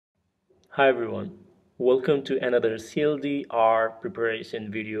Hi everyone, welcome to another CLDR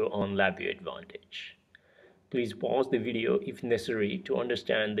preparation video on LabVIEW Advantage. Please pause the video if necessary to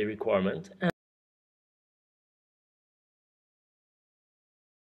understand the requirements.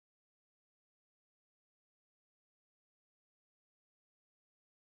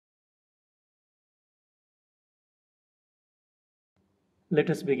 Let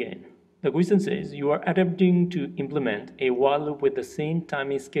us begin. The question says you are attempting to implement a while loop with the same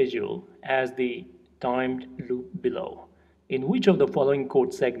timing schedule as the timed loop below. In which of the following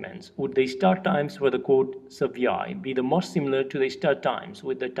code segments would the start times for the code sub vi be the most similar to the start times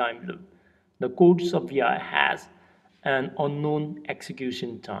with the time loop? The code sub vi has an unknown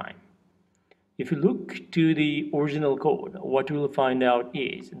execution time. If you look to the original code, what you will find out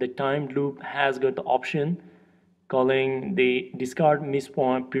is the timed loop has got the option calling the discard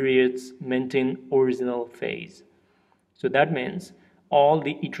mispoint periods maintain original phase. So that means all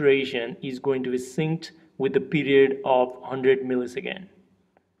the iteration is going to be synced with the period of 100 milliseconds.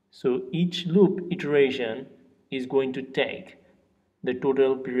 So each loop iteration is going to take the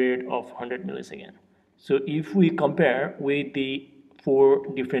total period of 100 milliseconds. So if we compare with the four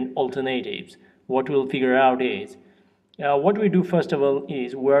different alternatives, what we'll figure out is what we do first of all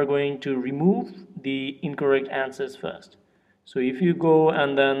is we are going to remove the incorrect answers first. So if you go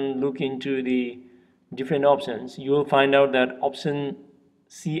and then look into the different options, you will find out that option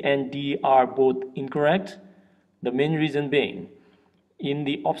C and D are both incorrect. The main reason being, in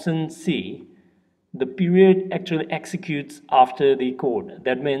the option C, the period actually executes after the code.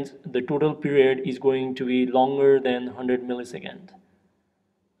 That means the total period is going to be longer than 100 milliseconds.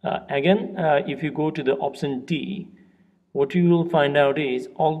 If you go to the option D, what you will find out is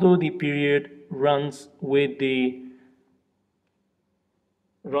although the period runs the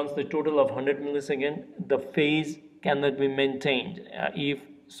total of 100 milliseconds, the phase cannot be maintained. If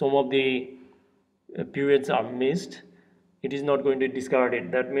some of the periods are missed, it is not going to discard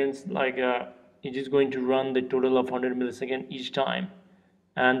it. That means it is going to run the total of 100 milliseconds each time,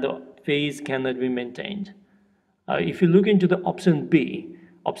 and the phase cannot be maintained. If you look into the option B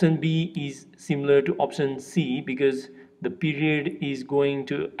is similar to option C because the period is going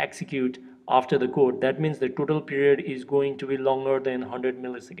to execute after the code. That means the total period is going to be longer than 100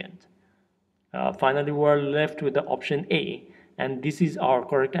 milliseconds. Finally, we are left with the option A, and this is our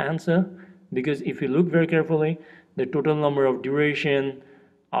correct answer because if you look very carefully, the total number of duration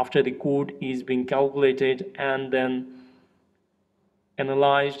after the code is being calculated and then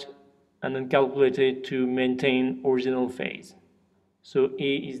analyzed and then calculated to maintain original phase. So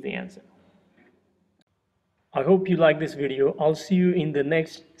A is the answer. I hope you like this video. I'll see you in the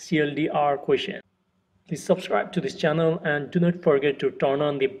next CLDR question. Please subscribe to this channel and do not forget to turn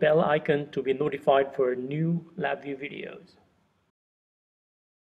on the bell icon to be notified for new LabVIEW videos.